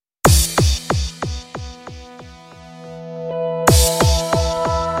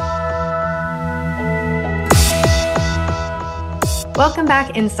Welcome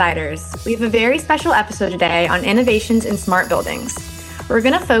back, Insiders. We have a very special episode today on innovations in smart buildings. We're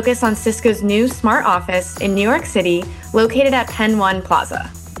going to focus on Cisco's new smart office in New York City, located at Penn 1 Plaza.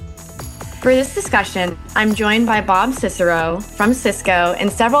 For this discussion, I'm joined by Bob Cicero from Cisco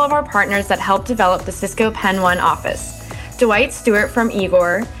and several of our partners that helped develop the Cisco Penn 1 office, Dwight Stewart from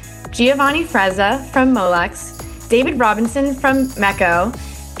Igor, Giovanni Frezza from Molex, David Robinson from Mecco,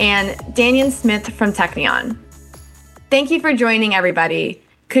 and Daniel Smith from Technion. Thank you for joining, everybody.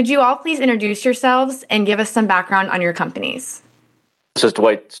 Could you all please introduce yourselves and give us some background on your companies? This is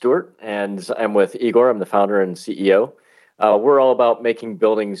Dwight Stewart, and I'm with Igor. I'm the founder and CEO. We're all about making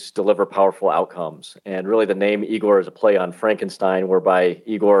buildings deliver powerful outcomes. And really the name Igor is a play on Frankenstein, whereby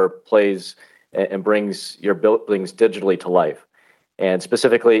Igor plays and brings your buildings digitally to life. And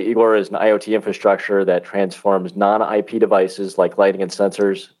specifically, Igor is an IoT infrastructure that transforms non-IP devices like lighting and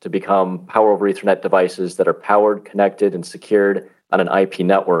sensors to become power over Ethernet devices that are powered, connected, and secured on an IP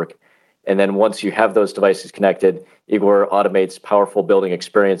network. And then once you have those devices connected, Igor automates powerful building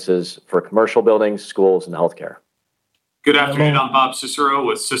experiences for commercial buildings, schools, and healthcare. Good afternoon. I'm Bob Cicero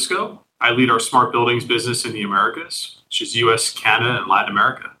with Cisco. I lead our smart buildings business in the Americas, which is US, Canada, and Latin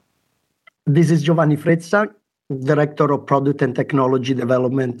America. This is Giovanni Frezza, Director of Product and Technology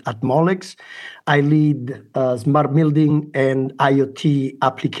Development at Molex. I lead smart building and IoT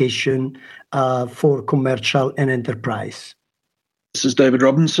application for commercial and enterprise. This is David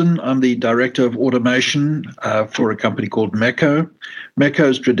Robinson. I'm the Director of Automation for a company called Mecco. Mecco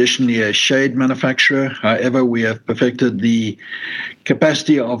is traditionally a shade manufacturer. However, we have perfected the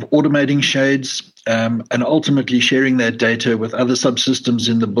capacity of automating shades and ultimately sharing that data with other subsystems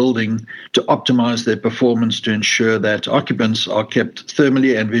in the building to optimize their performance to ensure that occupants are kept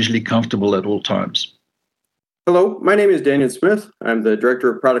thermally and visually comfortable at all times. Hello, my name is Daniel Smith. I'm the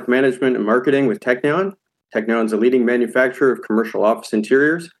Director of Product Management and Marketing with Technion. Technion is a leading manufacturer of commercial office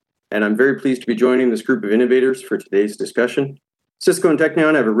interiors, and I'm very pleased to be joining this group of innovators for today's discussion. Cisco and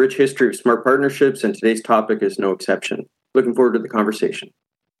Technion have a rich history of smart partnerships, and today's topic is no exception. Looking forward to the conversation.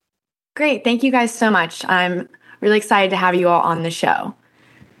 Great. Thank you guys so much. I'm really excited to have you all on the show.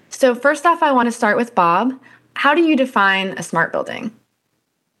 So first off, I want to start with Bob. How do you define a smart building?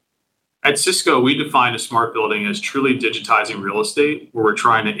 At Cisco, we define a smart building as truly digitizing real estate, where we're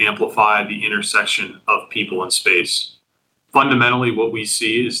trying to amplify the intersection of people and space. Fundamentally, what we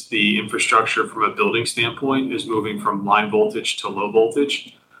see is the infrastructure from a building standpoint is moving from line voltage to low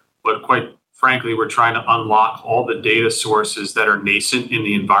voltage. But quite frankly, we're trying to unlock all the data sources that are nascent in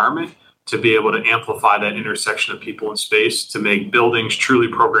the environment to be able to amplify that intersection of people and space to make buildings truly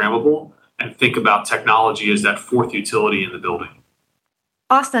programmable and think about technology as that fourth utility in the building.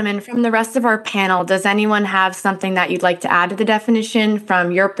 Awesome. And from the rest of our panel, does anyone have something that you'd like to add to the definition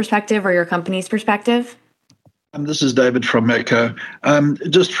from your perspective or your company's perspective? This is David from Mecco.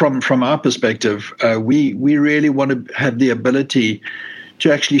 Just from our perspective, we really want to have the ability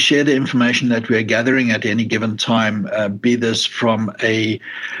to actually share the information that we're gathering at any given time, be this from a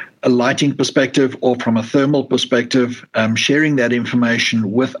lighting perspective or from a thermal perspective, sharing that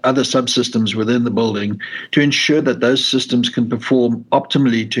information with other subsystems within the building to ensure that those systems can perform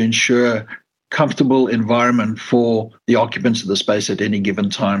optimally to ensure comfortable environment for the occupants of the space at any given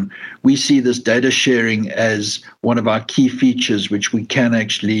time. We see this data sharing as one of our key features which we can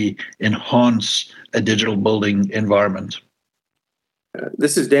actually enhance a digital building environment.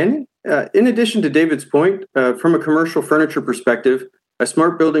 This is Danny. In addition to David's point, from a commercial furniture perspective, a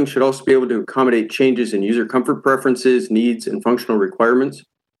smart building should also be able to accommodate changes in user comfort preferences, needs, and functional requirements.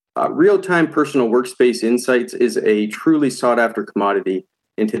 Real-time personal workspace insights is a truly sought-after commodity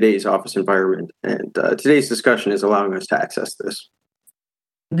in today's office environment, and today's discussion is allowing us to access this.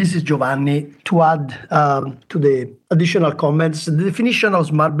 This is Giovanni. To add to the additional comments, the definition of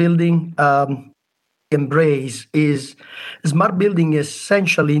smart building embrace is smart building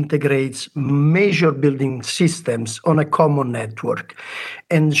essentially integrates major building systems on a common network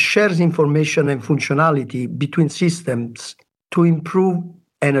and shares information and functionality between systems to improve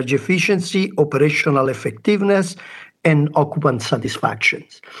energy efficiency, operational effectiveness, and occupant satisfaction.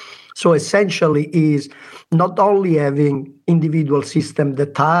 So essentially is not only having individual systems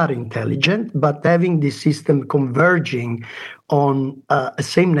that are intelligent, but having this system converging on a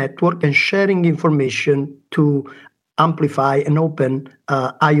same network and sharing information to amplify and open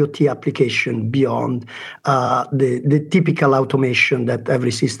IoT application beyond the typical automation that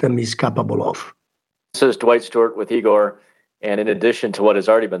every system is capable of. This is Dwight Stewart with Igor. And in addition to what has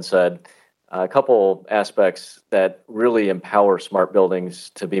already been said, a couple aspects that really empower smart buildings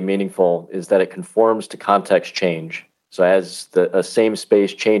to be meaningful is that it conforms to context change. So as the same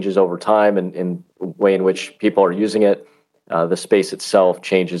space changes over time and in the way in which people are using it, the space itself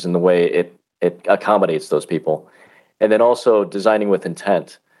changes in the way it accommodates those people. And then also designing with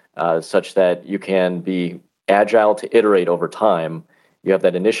intent, such that you can be agile to iterate over time. You have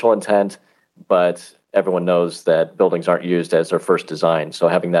that initial intent, but everyone knows that buildings aren't used as their first design. So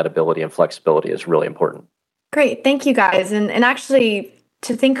having that ability and flexibility is really important. Great. Thank you, guys. And actually,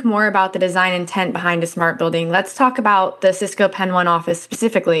 to think more about the design intent behind a smart building, let's talk about the Cisco Penn 1 office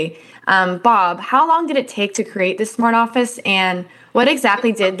specifically. Bob, how long did it take to create this smart office, and what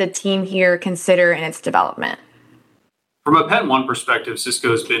exactly did the team here consider in its development? From a Penn 1 perspective,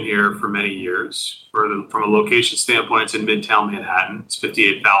 Cisco's been here for many years. From a location standpoint, it's in Midtown Manhattan. It's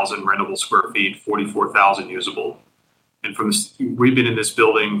 58,000 rentable square feet, 44,000 usable. And we've been in this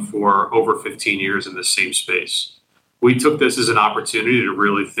building for over 15 years in the same space. We took this as an opportunity to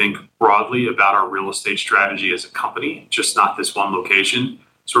really think broadly about our real estate strategy as a company, just not this one location.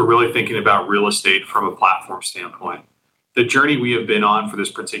 So we're really thinking about real estate from a platform standpoint. The journey we have been on for this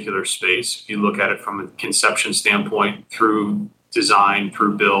particular space, if you look at it from a conception standpoint, through design,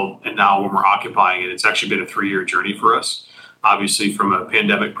 through build, and now when we're occupying it, it's actually been a 3-year journey for us. Obviously, from a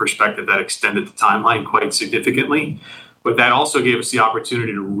pandemic perspective, that extended the timeline quite significantly. But that also gave us the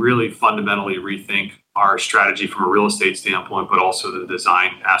opportunity to really fundamentally rethink our strategy from a real estate standpoint, but also the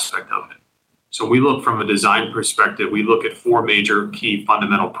design aspect of it. So we look from a design perspective, we look at 4 major key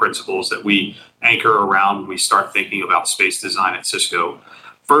fundamental principles that we anchor around when we start thinking about space design at Cisco.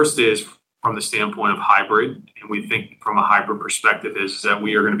 First is from the standpoint of hybrid, and we think from a hybrid perspective is that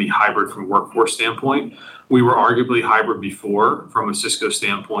we are going to be hybrid from a workforce standpoint. We were arguably hybrid before from a Cisco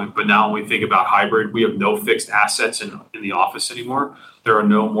standpoint, but now when we think about hybrid, we have no fixed assets in the office anymore. There are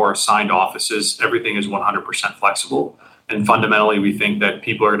no more assigned offices. Everything is 100% flexible. And fundamentally, we think that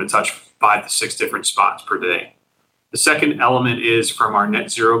people are going to touch 5 to 6 different spots per day. The second element is from our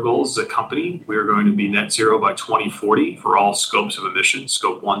net zero goals as a company. We are going to be net zero by 2040 for all scopes of emissions,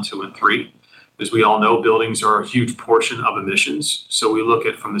 scope 1, 2, and 3. As we all know, buildings are a huge portion of emissions. So we look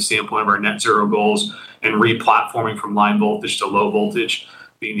at from the standpoint of our net zero goals and re-platforming from line voltage to low voltage,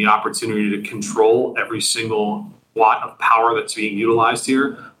 being the opportunity to control every single watt of power that's being utilized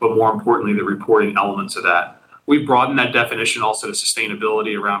here, but more importantly, the reporting elements of that. We've broadened that definition also to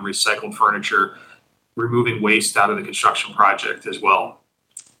sustainability around recycled furniture, removing waste out of the construction project as well.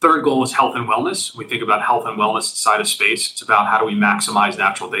 Third goal is health and wellness. We think about health and wellness inside of space. It's about how do we maximize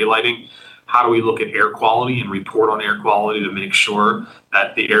natural daylighting? How do we look at air quality and report on air quality to make sure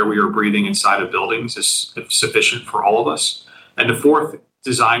that the air we are breathing inside of buildings is sufficient for all of us? And the fourth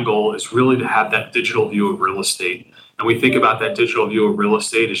design goal is really to have that digital view of real estate. And we think about that digital view of real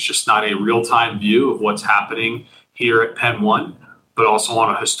estate as just not a real-time view of what's happening here at Penn 1, but also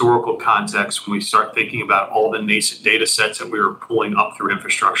on a historical context when we start thinking about all the nascent data sets that we are pulling up through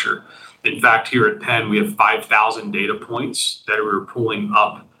infrastructure. In fact, here at Penn, we have 5,000 data points that we're pulling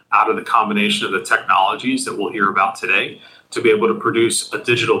up out of the combination of the technologies that we'll hear about today to be able to produce a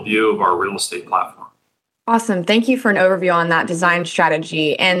digital view of our real estate platform. Awesome. Thank you for an overview on that design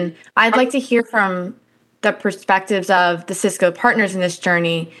strategy. And I'd like to hear from the perspectives of the Cisco partners in this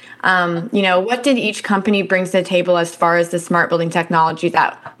journey. What did each company bring to the table as far as the smart building technology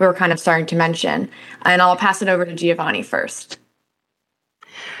that we were kind of starting to mention? And I'll pass it over to Giovanni first.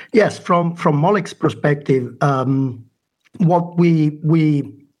 Yes, from Molec's perspective, what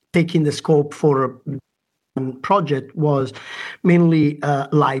we take in the scope for project was mainly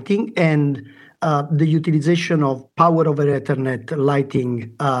lighting and the utilization of power over Ethernet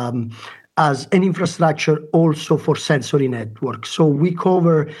lighting as an infrastructure also for sensory network. So we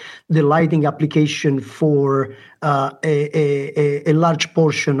cover the lighting application for a large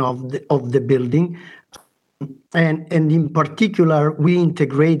portion of the building. And in particular, we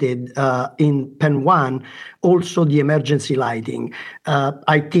integrated in Penn 1 also the emergency lighting.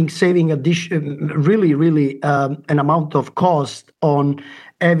 I think saving really an amount of cost on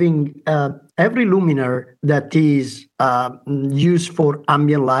having every luminaire that is used for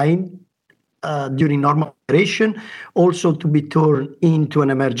ambient light during normal operation, also to be turned into an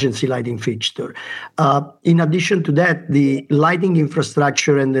emergency lighting fixture. In addition to that, the lighting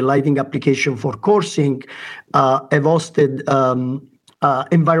infrastructure and the lighting application for coursing have hosted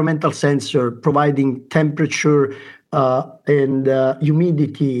environmental sensor providing temperature and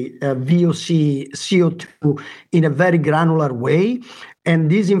humidity, VOC, CO2 in a very granular way. And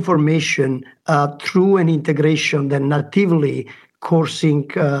this information through an integration that natively coursing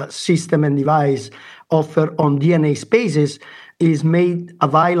system and device offer on DNA spaces is made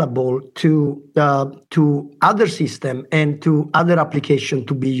available to other system and to other application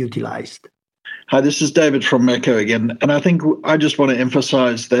to be utilized. Hi, this is David from Mecco again. And I think I just want to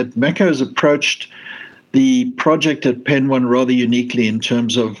emphasize that Mecco has approached the project at Penn went rather uniquely in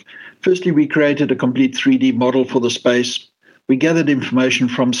terms of, firstly, we created a complete 3D model for the space. We gathered information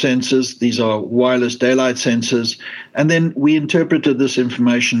from sensors. These are wireless daylight sensors. And then we interpreted this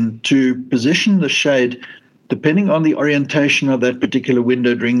information to position the shade, depending on the orientation of that particular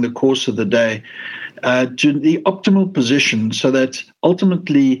window during the course of the day, to the optimal position so that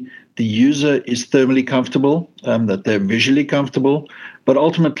ultimately the user is thermally comfortable, that they're visually comfortable, but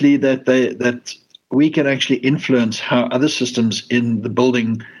ultimately that we can actually influence how other systems in the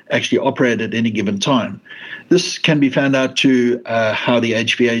building actually operate at any given time. This can be found out to how the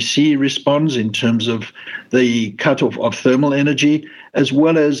HVAC responds in terms of the cutoff of thermal energy, as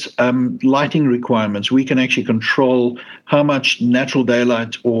well as lighting requirements. We can actually control how much natural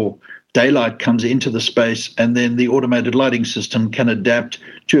daylight or daylight comes into the space, and then the automated lighting system can adapt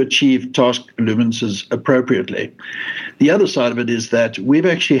to achieve task luminances appropriately. The other side of it is that we've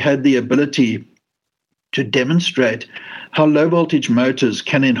actually had the ability to demonstrate how low voltage motors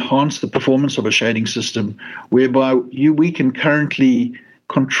can enhance the performance of a shading system, whereby we can currently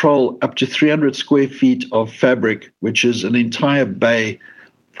control up to 300 square feet of fabric, which is an entire bay,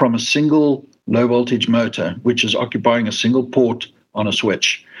 from a single low voltage motor, which is occupying a single port on a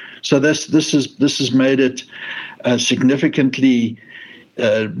switch. So this has made it significantly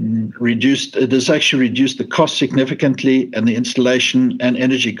reduced. It has actually reduced the cost significantly, and the installation and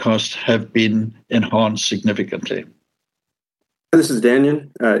energy costs have been enhanced significantly. This is Daniel.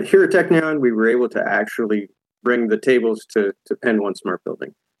 Here at Technion, we were able to actually bring the tables to Penn 1 Smart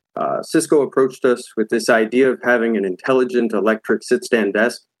Building. Cisco approached us with this idea of having an intelligent electric sit-stand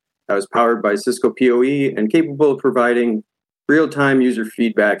desk that was powered by Cisco PoE and capable of providing real-time user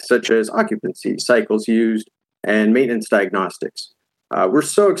feedback such as occupancy, cycles used, and maintenance diagnostics. We're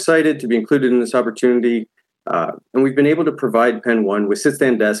so excited to be included in this opportunity, and we've been able to provide Penn 1 with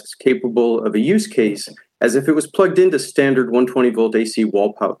sit-stand desks capable of a use case as if it was plugged into standard 120-volt AC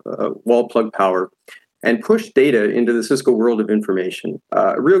wall plug power and push data into the Cisco world of information.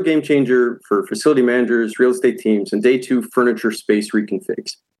 A real game changer for facility managers, real estate teams, and day two furniture space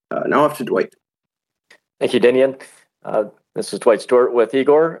reconfigs. Now off to Dwight. Thank you, Daniel. This is Dwight Stewart with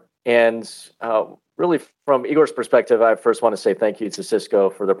Igor. And really, from Igor's perspective, I first want to say thank you to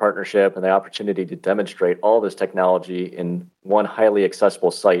Cisco for their partnership and the opportunity to demonstrate all this technology in one highly accessible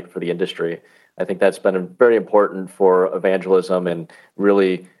site for the industry. I think that's been very important for evangelism and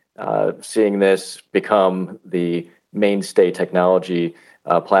really seeing this become the mainstay technology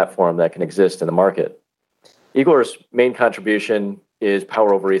platform that can exist in the market. Igor's main contribution is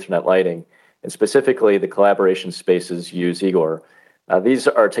power over Ethernet lighting, and specifically the collaboration spaces use Igor. These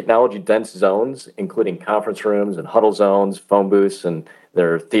are technology-dense zones, including conference rooms and huddle zones, phone booths, and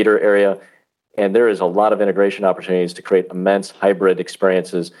their theater area. And there is a lot of integration opportunities to create immense hybrid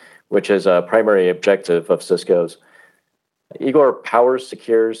experiences, which is a primary objective of Cisco's. Igor powers,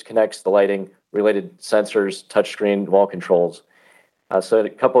 secures, connects the lighting, related sensors, touchscreen, wall controls. So a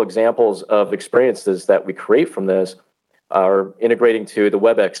couple examples of experiences that we create from this are integrating to the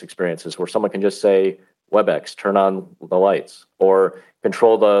WebEx experiences, where someone can just say, WebEx, turn on the lights, or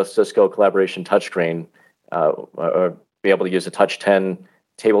control the Cisco collaboration touchscreen, or be able to use a Touch 10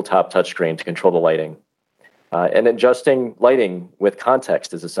 tabletop touchscreen to control the lighting. And adjusting lighting with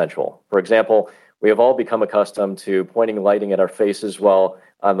context is essential. For example, we have all become accustomed to pointing lighting at our faces while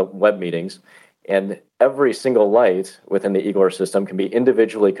on the web meetings, and every single light within the Igor system can be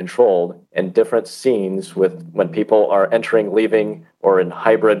individually controlled in different scenes with when people are entering, leaving, or in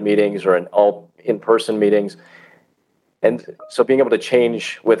hybrid meetings or in all in-person meetings. And so being able to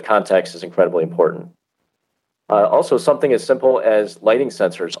change with context is incredibly important. Also, something as simple as lighting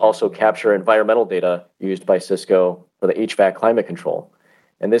sensors also capture environmental data used by Cisco for the HVAC climate control.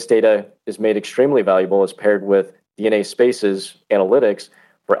 And this data is made extremely valuable as paired with DNA Spaces analytics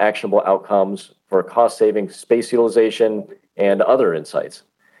for actionable outcomes, for cost saving, space utilization, and other insights.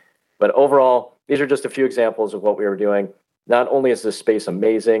 But overall, these are just a few examples of what we are doing. Not only is this space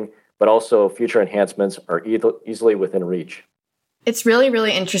amazing, but also future enhancements are easily within reach. It's really,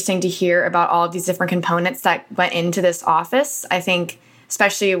 really interesting to hear about all of these different components that went into this office. I think,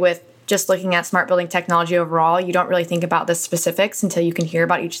 especially with just looking at smart building technology overall, you don't really think about the specifics until you can hear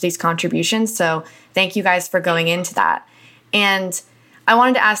about each of these contributions. So thank you guys for going into that. And I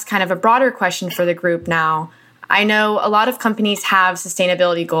wanted to ask kind of a broader question for the group now. I know a lot of companies have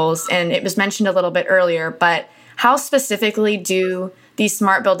sustainability goals, and it was mentioned a little bit earlier, but how specifically do these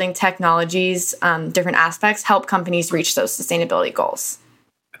smart building technologies, different aspects, help companies reach those sustainability goals?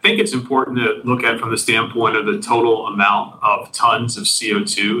 I think it's important to look at from the standpoint of the total amount of tons of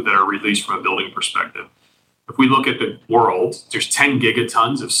CO2 that are released from a building perspective. If we look at the world, there's 10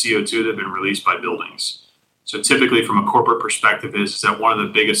 gigatons of CO2 that have been released by buildings. So typically from a corporate perspective is that one of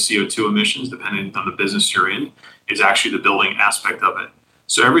the biggest CO2 emissions, depending on the business you're in, is actually the building aspect of it.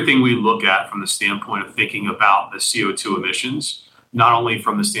 So everything we look at from the standpoint of thinking about the CO2 emissions, not only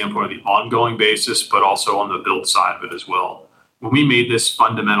from the standpoint of the ongoing basis, but also on the build side of it as well. When we made this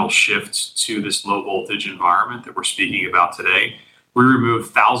fundamental shift to this low voltage environment that we're speaking about today, we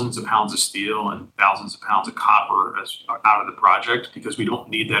removed thousands of pounds of steel and thousands of pounds of copper out of the project because we don't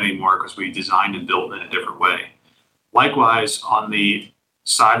need that anymore because we designed and built in a different way. Likewise, on the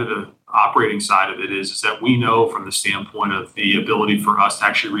side of the operating side of it is that we know from the standpoint of the ability for us to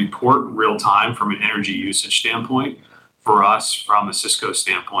actually report real time from an energy usage standpoint, for us from a Cisco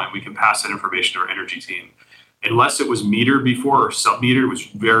standpoint, we can pass that information to our energy team. Unless it was metered before or sub-metered, it was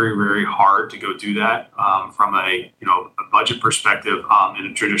very, very hard to go do that from a budget perspective in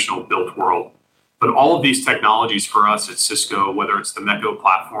a traditional built world. But all of these technologies for us at Cisco, whether it's the Meko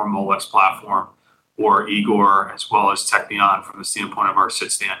platform, Molex platform, or Igor, as well as Technion from the standpoint of our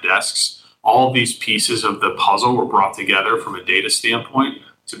sit-stand desks, all of these pieces of the puzzle were brought together from a data standpoint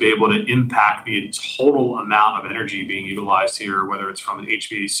to be able to impact the total amount of energy being utilized here, whether it's from an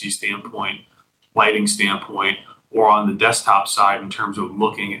HVAC standpoint, lighting standpoint, or on the desktop side in terms of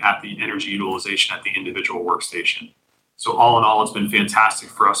looking at the energy utilization at the individual workstation. So all in all, it's been fantastic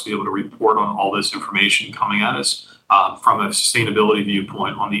for us to be able to report on all this information coming at us from a sustainability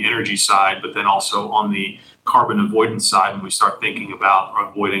viewpoint on the energy side, but then also on the carbon avoidance side when we start thinking about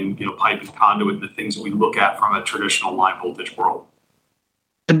avoiding pipe and conduit and the things that we look at from a traditional line voltage world.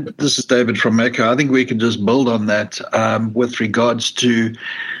 And this is David from Meko. I think we can just build on that with regards to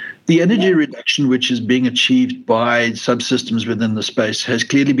the energy reduction which is being achieved by subsystems within the space has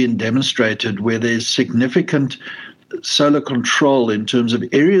clearly been demonstrated where there's significant solar control in terms of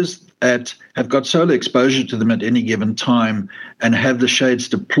areas that have got solar exposure to them at any given time and have the shades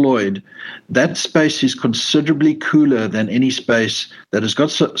deployed. That space is considerably cooler than any space that has got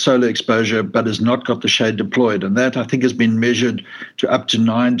solar exposure but has not got the shade deployed. And that, I think, has been measured to up to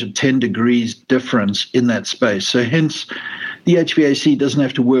 9 to 10 degrees difference in that space. So hence, the HVAC doesn't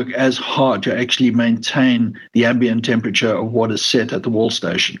have to work as hard to actually maintain the ambient temperature of what is set at the wall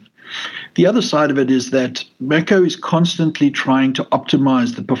station. The other side of it is that Meko is constantly trying to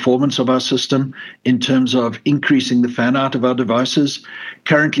optimize the performance of our system in terms of increasing the fan out of our devices.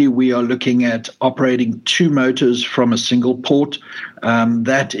 Currently, we are looking at operating 2 motors from a single port.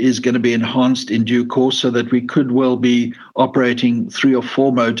 That is going to be enhanced in due course so that we could well be operating 3 or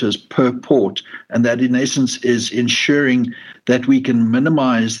 4 motors per port. And that, in essence, is ensuring that we can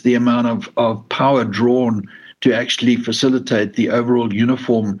minimize the amount of power drawn to actually facilitate the overall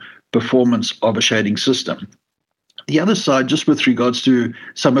uniform performance of a shading system. The other side, just with regards to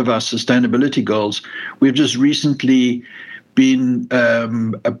some of our sustainability goals, we've just recently been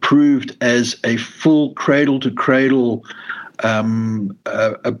approved as a full cradle-to-cradle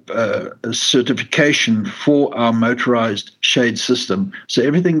certification for our motorized shade system. So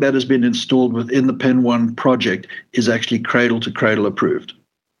everything that has been installed within the Penn 1 project is actually cradle-to-cradle approved.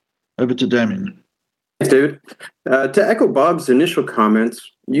 Over to Damien. Thanks, David. To echo Bob's initial comments,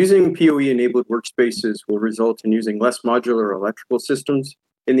 using PoE-enabled workspaces will result in using less modular electrical systems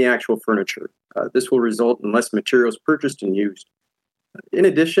in the actual furniture. This will result in less materials purchased and used. In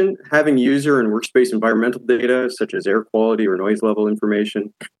addition, having user and workspace environmental data, such as air quality or noise level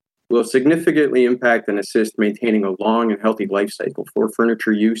information, will significantly impact and assist maintaining a long and healthy life cycle for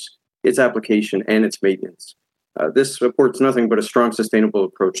furniture use, its application, and its maintenance. This supports nothing but a strong, sustainable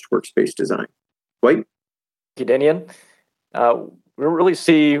approach to workspace design. Dwight? Thank you, Daniel. We really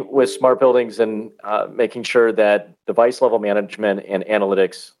see with smart buildings and making sure that device level management and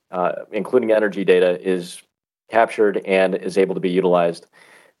analytics, including energy data, is captured and is able to be utilized.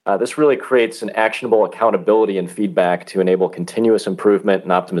 This really creates an actionable accountability and feedback to enable continuous improvement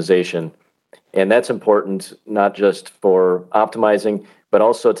and optimization. And that's important not just for optimizing, but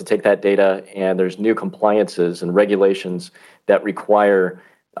also to take that data, and there's new compliances and regulations that require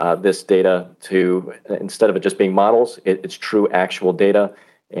this data to, instead of it just being models, it's true actual data.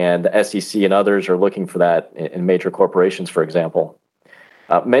 And the SEC and others are looking for that in major corporations, for example.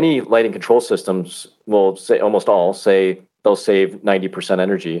 Many lighting control systems will say, almost all say they'll save 90%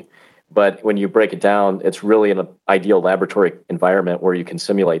 energy. But when you break it down, it's really an ideal laboratory environment where you can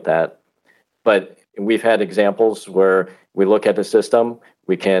simulate that. But we've had examples where we look at the system,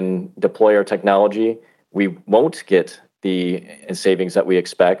 we can deploy our technology, we won't get the savings that we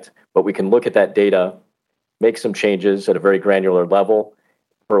expect, but we can look at that data, make some changes at a very granular level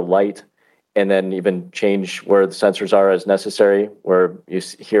for light, and then even change where the sensors are as necessary, where you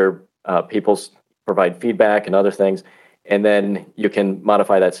hear people provide feedback and other things, and then you can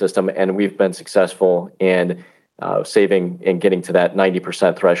modify that system. And we've been successful in saving and getting to that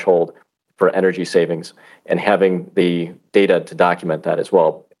 90% threshold for energy savings, and having the data to document that as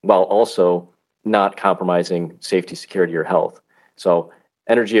well, while also not compromising safety, security, or health. So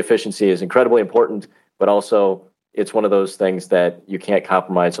energy efficiency is incredibly important, but also it's one of those things that you can't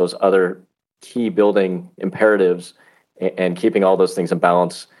compromise those other key building imperatives, and keeping all those things in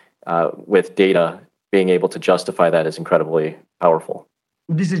balance with data, being able to justify that is incredibly powerful.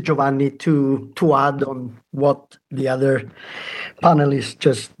 This is Giovanni. To add on what the other panelists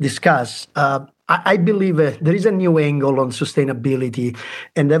just discussed, I believe there is a new angle on sustainability,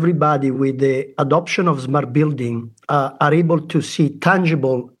 and everybody with the adoption of smart building are able to see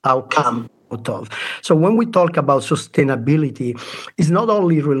tangible outcome out of. So when we talk about sustainability, it's not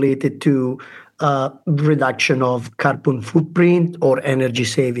only related to reduction of carbon footprint or energy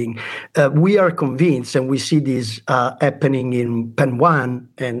saving. We are convinced, and we see this happening in Penn 1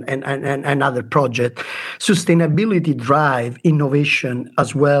 and other projects, sustainability drive innovation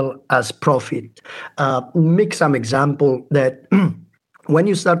as well as profit. Make some example that when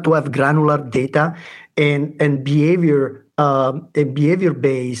you start to have granular data and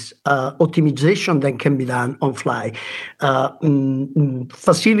behavior-based optimization that can be done on fly.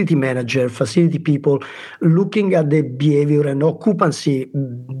 Facility manager, facility people looking at the behavior and occupancy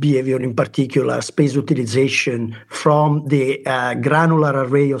behavior in particular, space utilization from the granular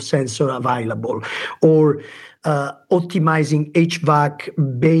array of sensors available, or optimizing HVAC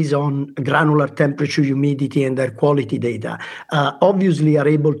based on granular temperature, humidity, and air quality data, obviously are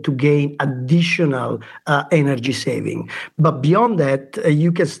able to gain additional energy saving. But beyond that,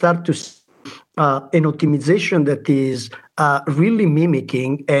 you can start to see an optimization that is really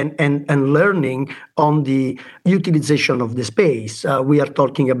mimicking and learning on the utilization of the space. We are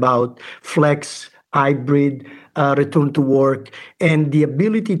talking about flex, hybrid, return to work, and the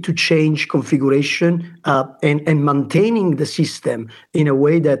ability to change configuration and maintaining the system in a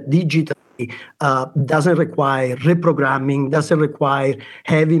way that digitally doesn't require reprogramming, doesn't require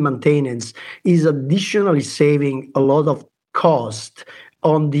heavy maintenance, is additionally saving a lot of cost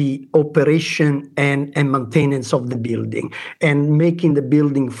on the operation and maintenance of the building, and making the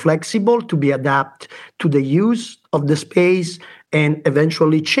building flexible to be adapted to the use of the space, and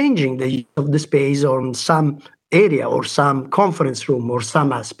eventually changing the use of the space on some area or some conference room or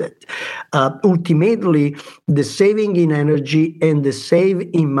some aspect. Ultimately, the saving in energy and the save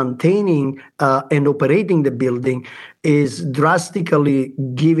in maintaining and operating the building is drastically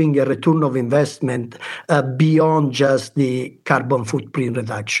giving a return of investment beyond just the carbon footprint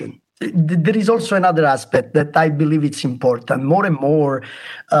reduction. There is also another aspect that I believe it's important. More and more,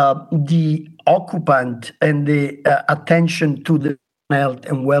 the occupant and the attention to the health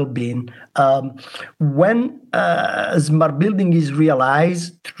and well-being. When smart building is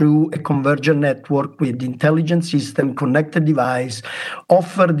realized through a convergent network with intelligent system, connected device,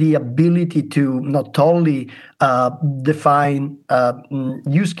 offer the ability to not only define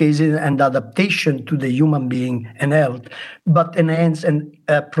use cases and adaptation to the human being and health, but enhance and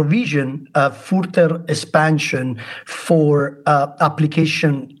provision further expansion for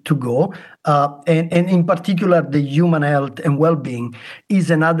application to go. And in particular, the human health and well-being is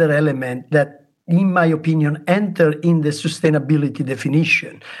another element that, in my opinion, enter in the sustainability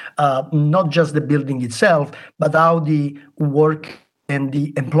definition. Not just the building itself, but how the work and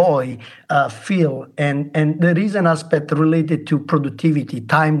the employee feel. And there is an aspect related to productivity,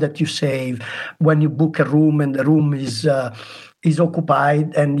 time that you save when you book a room and the room is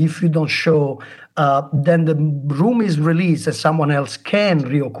occupied, and if you don't show, then the room is released and someone else can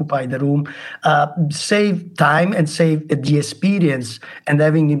reoccupy the room, save time and save the experience, and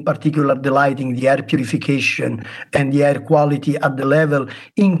having in particular the lighting, the air purification, and the air quality at the level,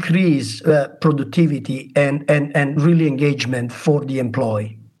 increase productivity and really engagement for the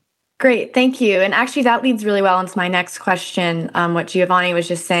employee. Great, thank you. And actually that leads really well into my next question, what Giovanni was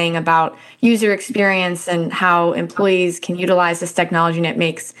just saying about user experience and how employees can utilize this technology, and it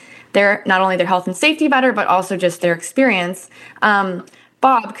makes not only their health and safety better, but also just their experience.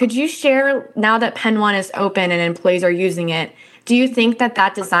 Bob, could you share, now that Penn 1 is open and employees are using it, do you think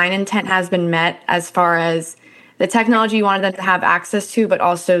that design intent has been met as far as the technology you wanted them to have access to, but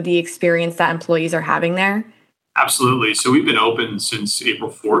also the experience that employees are having there? Absolutely. So we've been open since April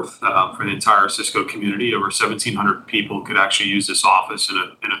 4th for the entire Cisco community. Over 1,700 people could actually use this office in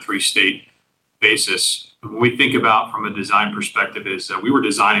a 3-state basis. When we think about from a design perspective is that we were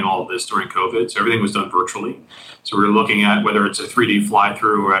designing all of this during COVID, so everything was done virtually. So we were looking at whether it's a 3D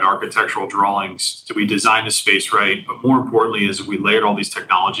fly-through or at architectural drawings, do we design the space right? But more importantly is we layered all these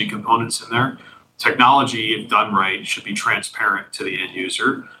technology components in there Technology, if done right, should be transparent to the end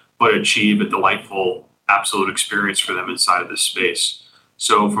user, but achieve a delightful, absolute experience for them inside of this space.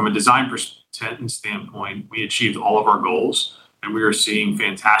 So from a design standpoint, we achieved all of our goals, and we are seeing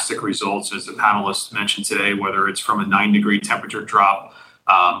fantastic results, as the panelists mentioned today, whether it's from a 9-degree temperature drop,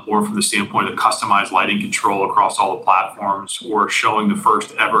 or from the standpoint of customized lighting control across all the platforms, or showing the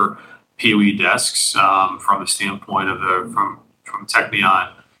first ever PoE desks from the standpoint of from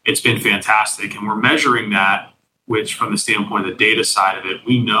Technion. It's been fantastic, and we're measuring that, which from the standpoint of the data side of it,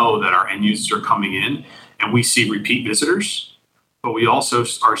 we know that our end users are coming in and we see repeat visitors, but we also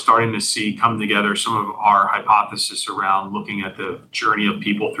are starting to see come together some of our hypothesis around looking at the journey of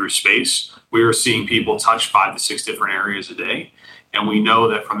people through space. We are seeing people touch 5 to 6 different areas a day. And we know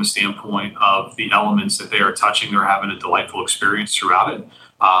that from the standpoint of the elements that they are touching, they're having a delightful experience throughout it.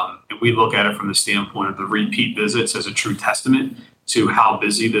 And we look at it from the standpoint of the repeat visits as a true testament to how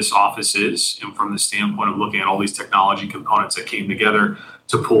busy this office is. And from the standpoint of looking at all these technology components that came together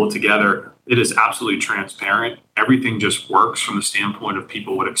to pull it together, it is absolutely transparent. Everything just works from the standpoint of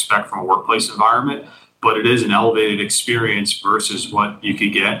people would expect from a workplace environment, but it is an elevated experience versus what you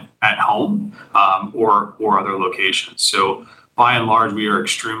could get at home or other locations. So by and large, we are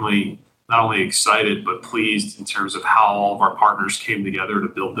extremely not only excited, but pleased in terms of how all of our partners came together to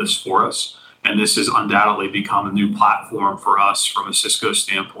build this for us. And this has undoubtedly become a new platform for us from a Cisco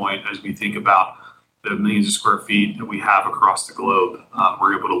standpoint as we think about the millions of square feet that we have across the globe.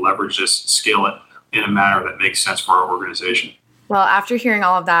 We're able to leverage this and scale it in a manner that makes sense for our organization. Well, after hearing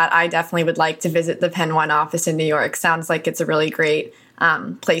all of that, I definitely would like to visit the Penn 1 office in New York. Sounds like it's a really great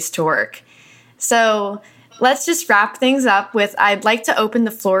place to work. So let's just wrap things up with, I'd like to open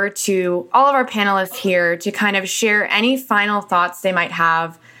the floor to all of our panelists here to kind of share any final thoughts they might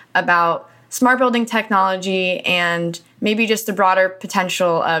have about smart building technology and maybe just the broader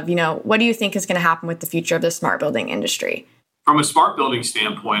potential of, what do you think is going to happen with the future of the smart building industry? From a smart building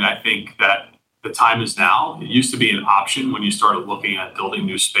standpoint, I think that the time is now. It used to be an option when you started looking at building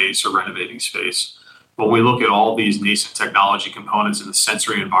new space or renovating space. When we look at all these nascent technology components in the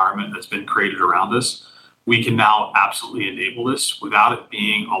sensory environment that's been created around us, we can now absolutely enable this without it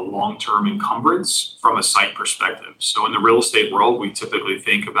being a long-term encumbrance from a site perspective. So in the real estate world, we typically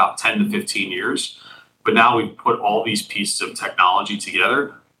think about 10 to 15 years, but now we've put all these pieces of technology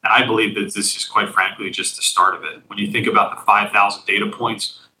together. And I believe that this is quite frankly just the start of it. When you think about the 5,000 data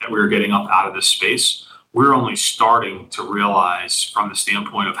points that we're getting up out of this space, we're only starting to realize from the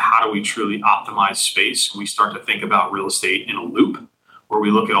standpoint of how do we truly optimize space. We start to think about real estate in a loop, where we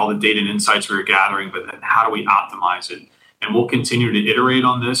look at all the data and insights we're gathering, but then how do we optimize it? And we'll continue to iterate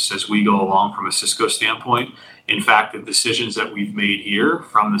on this as we go along from a Cisco standpoint. In fact, the decisions that we've made here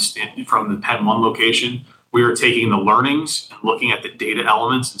from the Penn 1 location, we are taking the learnings and looking at the data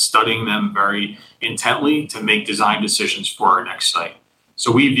elements and studying them very intently to make design decisions for our next site. So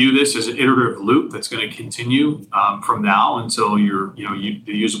we view this as an iterative loop that's going to continue from now until the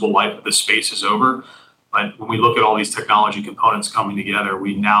usable life of the space is over. But when we look at all these technology components coming together,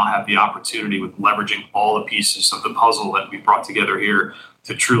 we now have the opportunity with leveraging all the pieces of the puzzle that we brought together here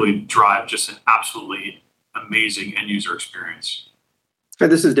to truly drive just an absolutely amazing end user experience. Hi,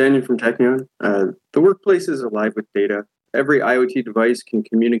 this is Daniel from Technion. The workplace is alive with data. Every IoT device can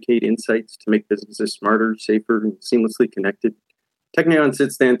communicate insights to make businesses smarter, safer, and seamlessly connected. Technion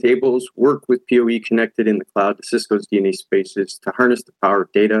sit-stand tables work with PoE connected in the cloud to Cisco's DNA spaces to harness the power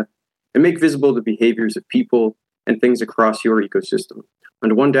of data and make visible the behaviors of people and things across your ecosystem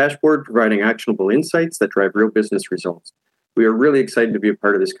onto one dashboard, providing actionable insights that drive real business results. We are really excited to be a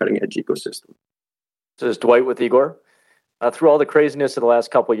part of this cutting-edge ecosystem. This is Dwight with Igor. Through all the craziness of the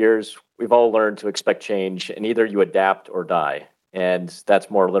last couple of years, we've all learned to expect change, and either you adapt or die. And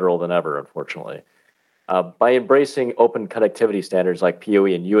that's more literal than ever, unfortunately. By embracing open connectivity standards like PoE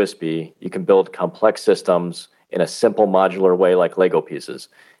and USB, you can build complex systems in a simple modular way like Lego pieces,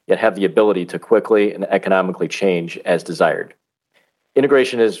 yet have the ability to quickly and economically change as desired.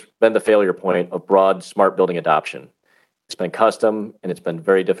 Integration has been the failure point of broad smart building adoption. It's been custom, and it's been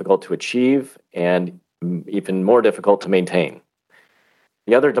very difficult to achieve and even more difficult to maintain.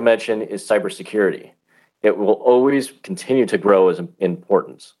 The other dimension is cybersecurity. It will always continue to grow as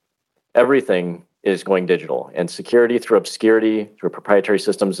importance. Everything is going digital, and security through obscurity, through proprietary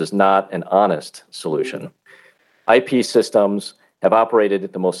systems is not an honest solution. IP systems have operated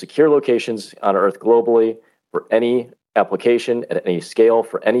at the most secure locations on Earth globally for any application at any scale,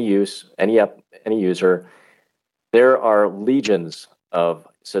 for any use, any user. There are legions of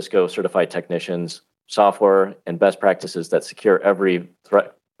Cisco certified technicians, software, and best practices that secure every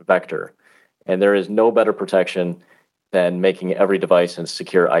threat vector. And there is no better protection than making every device a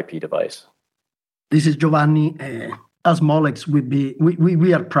secure IP device. This is Giovanni. As Molex,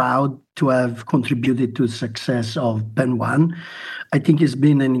 we are proud to have contributed to the success of Penn 1. I think it's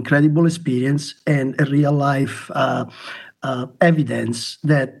been an incredible experience and a real-life evidence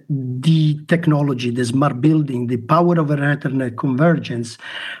that the technology, the smart building, the power of an Ethernet convergence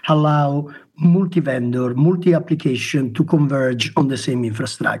allow multi-vendor, multi-application to converge on the same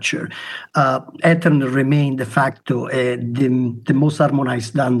infrastructure. Ethernet remained de facto the most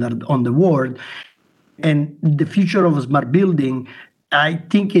harmonized standard on the world. And the future of a smart building, I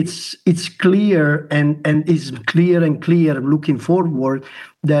think it's clear and is clear and clear looking forward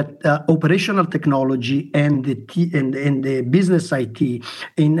that operational technology and the business IT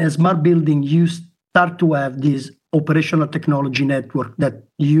in a smart building, you start to have this operational technology network that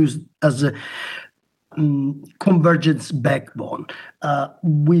used as a convergence backbone.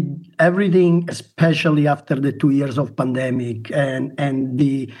 With everything, especially after the 2 years of pandemic and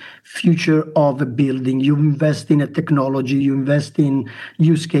the future of a building, you invest in a technology, you invest in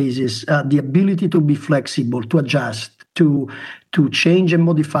use cases, the ability to be flexible, to adjust, to change and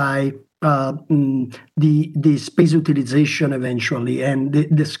modify the space utilization eventually, and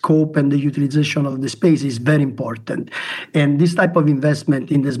the scope and the utilization of the space is very important. And this type of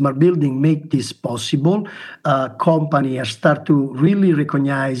investment in the smart building make this possible. Companies start to really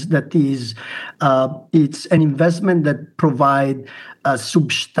recognize that it's an investment that provide a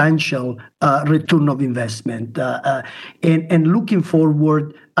substantial return of investment. And looking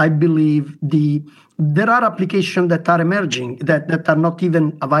forward, I believe there are applications that are emerging that are not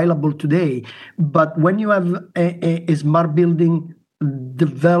even available today. But when you have a smart building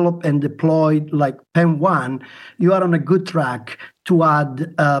developed and deployed like Penn 1, you are on a good track to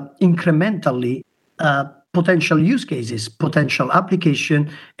add incrementally potential use cases, potential application,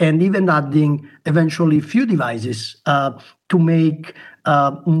 and even adding eventually few devices to make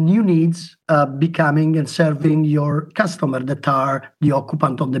new needs becoming and serving your customer that are the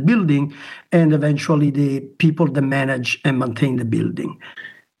occupant of the building and eventually the people that manage and maintain the building.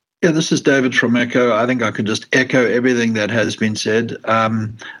 Yeah, this is David from Mecco. I think I could just echo everything that has been said. I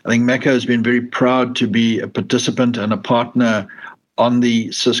think Mecco has been very proud to be a participant and a partner on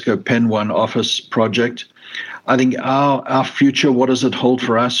the Cisco Penn 1 office project. I think our future, what does it hold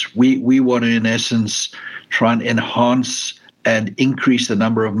for us? We want to, in essence, try and enhance and increase the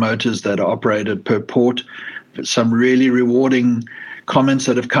number of motors that are operated per port. Some really rewarding comments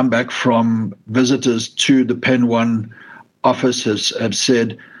that have come back from visitors to the Penn 1 office have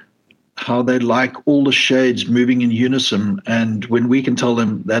said how they like all the shades moving in unison. And when we can tell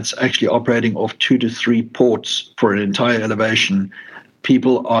them that's actually operating off 2 to 3 ports for an entire elevation,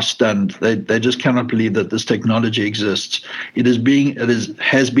 people are stunned. They just cannot believe that this technology exists.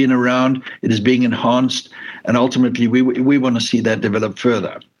 Has been around, it is being enhanced, and ultimately we want to see that develop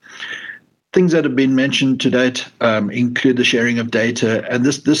further. Things that have been mentioned to date include the sharing of data, and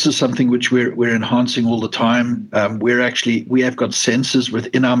this is something which we're enhancing all the time. We have got sensors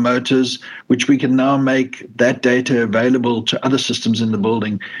within our motors, which we can now make that data available to other systems in the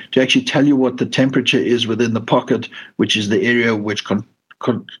building to actually tell you what the temperature is within the pocket, which is the area which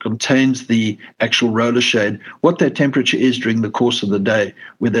contains the actual roller shade, what that temperature is during the course of the day,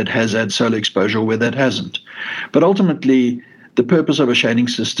 whether it has had solar exposure or whether it hasn't. But ultimately, the purpose of a shading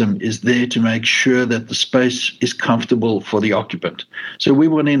system is there to make sure that the space is comfortable for the occupant. So we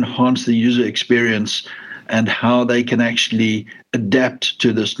want to enhance the user experience and how they can actually adapt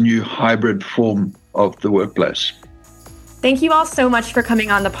to this new hybrid form of the workplace. Thank you all so much for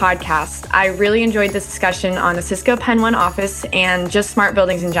coming on the podcast. I really enjoyed this discussion on the Cisco Penn 1 office and just smart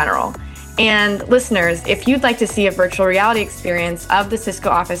buildings in general. And listeners, if you'd like to see a virtual reality experience of the Cisco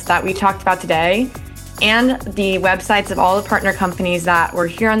office that we talked about today, and the websites of all the partner companies that were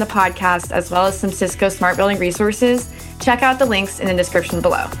here on the podcast, as well as some Cisco smart building resources, check out the links in the description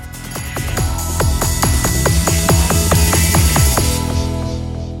below.